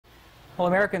Well,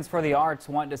 Americans for the Arts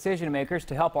want decision makers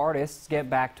to help artists get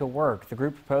back to work. The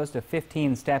group proposed a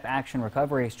 15-step action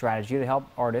recovery strategy to help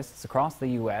artists across the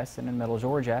U.S. and in Middle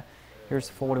Georgia. Here's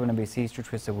WMGT's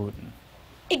Trisha Wooten.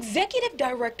 Executive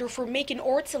Director for Macon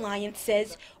Arts Alliance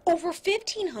says over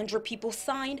 1,500 people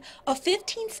signed a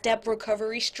 15-step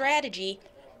recovery strategy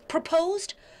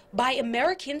proposed by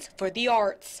Americans for the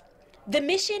Arts. The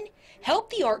mission: help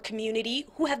the art community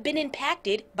who have been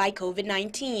impacted by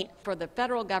COVID-19. For the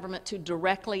federal government to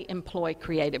directly employ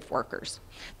creative workers.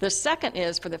 The second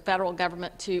is for the federal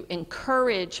government to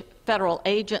encourage federal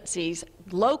agencies,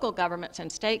 local governments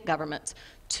and state governments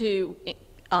to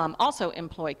also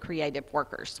employ creative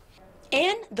workers.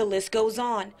 And the list goes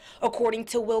on. According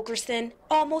to Wilkerson,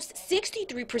 almost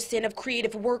 63% of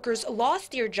creative workers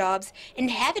lost their jobs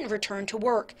and haven't returned to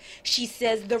work. She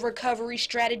says the recovery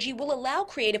strategy will allow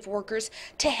creative workers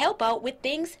to help out with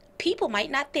things people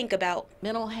might not think about.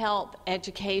 Mental health,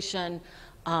 education,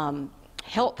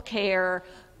 health care,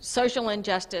 social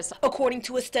injustice. According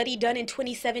to a study done in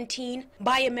 2017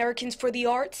 by Americans for the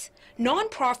Arts,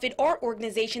 nonprofit art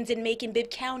organizations in Macon-Bibb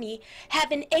County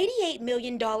have an $88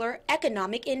 million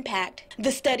economic impact.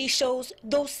 The study shows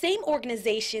those same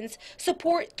organizations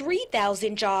support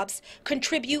 3,000 jobs,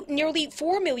 contribute nearly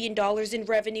 $4 million in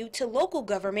revenue to local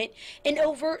government, and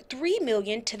over $3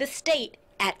 million to the state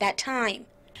at that time.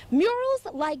 Murals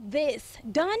like this,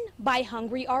 done by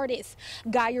hungry artists.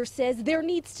 Geyer says there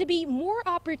needs to be more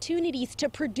opportunities to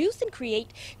produce and create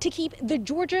to keep the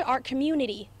Georgia art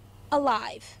community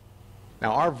alive.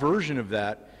 Now, our version of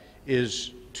that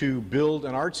is to build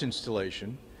an arts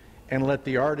installation and let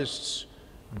the artists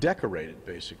decorate it,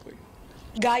 basically.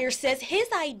 Geyer says his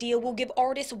idea will give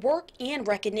artists work and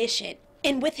recognition.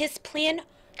 And with his plan,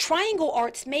 Triangle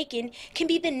Arts Macon can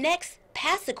be the next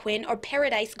Passequin or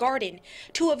Paradise Garden,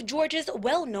 two of Georgia's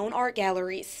well-known art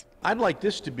galleries. I'd like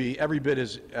this to be every bit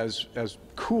as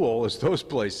cool as those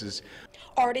places.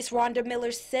 Artist Rhonda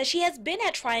Miller says she has been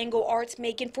at Triangle Arts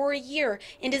Macon for a year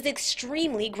and is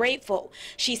extremely grateful.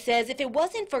 She says if it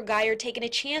wasn't for Geyer taking a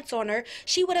chance on her,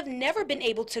 she would have never been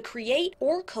able to create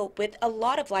or cope with a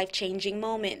lot of life-changing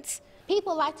moments.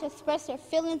 People like to express their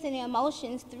feelings and their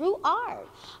emotions through art,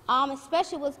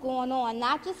 especially what's going on,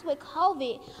 not just with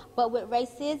COVID, but with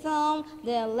racism,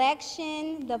 the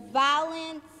election, the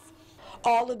violence.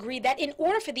 All agree that in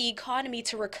order for the economy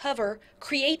to recover,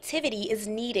 creativity is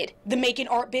needed. The Macon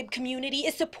Art Bibb community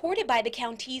is supported by the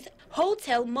county's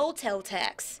hotel-motel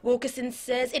tax. Wilkerson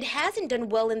says it hasn't done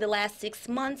well in the last 6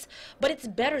 months, but it's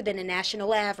better than a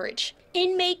national average.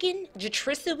 In Macon,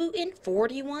 Trisha Wooten,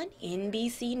 41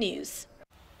 NBC News.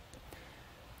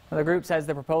 The group says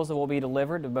the proposal will be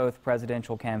delivered to both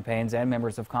presidential campaigns and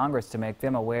members of Congress to make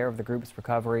them aware of the group's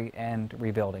recovery and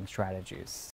rebuilding strategies.